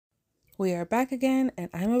We are back again,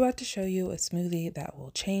 and I'm about to show you a smoothie that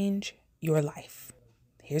will change your life.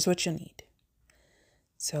 Here's what you'll need.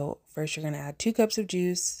 So first you're going to add 2 cups of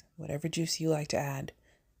juice, whatever juice you like to add.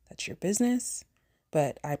 That's your business,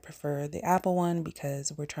 but I prefer the apple one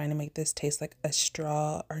because we're trying to make this taste like a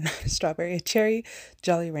a cherry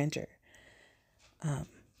Jolly Rancher.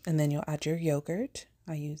 And then you'll add your yogurt.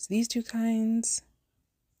 I use these 2 kinds,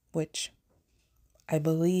 which I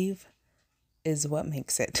believe is what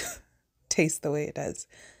makes it taste the way it does.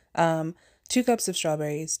 2 cups of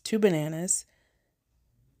strawberries, 2 bananas.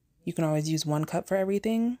 You can always use 1 cup for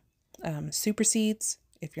everything. Super seeds.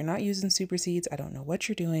 If you're not using super seeds, I don't know what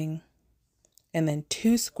you're doing. And then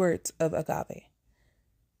 2 squirts of agave.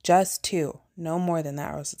 Just 2. No more than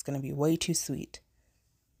that, or else it's going to be way too sweet.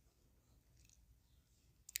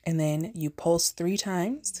 And then you pulse 3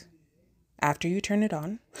 times after you turn it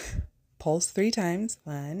on. Pulse 3 times.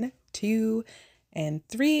 1, 2, and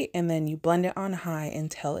 3. And then you blend it on high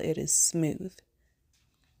until it is smooth.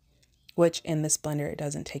 Which in this blender, it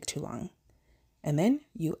doesn't take too long. And then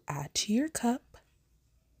you add to your cup.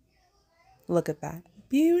 Look at that.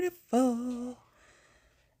 Beautiful.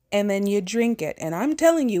 And then you drink it. And I'm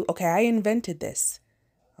telling you, okay, I invented this.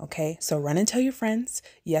 Okay, so run and tell your friends.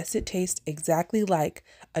 Yes, it tastes exactly like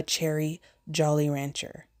a cherry Jolly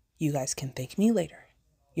Rancher. You guys can thank me later.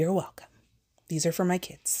 You're welcome. These are for my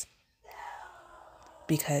kids.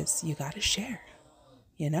 Because you gotta share,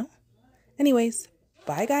 you know? Anyways,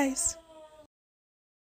 bye guys.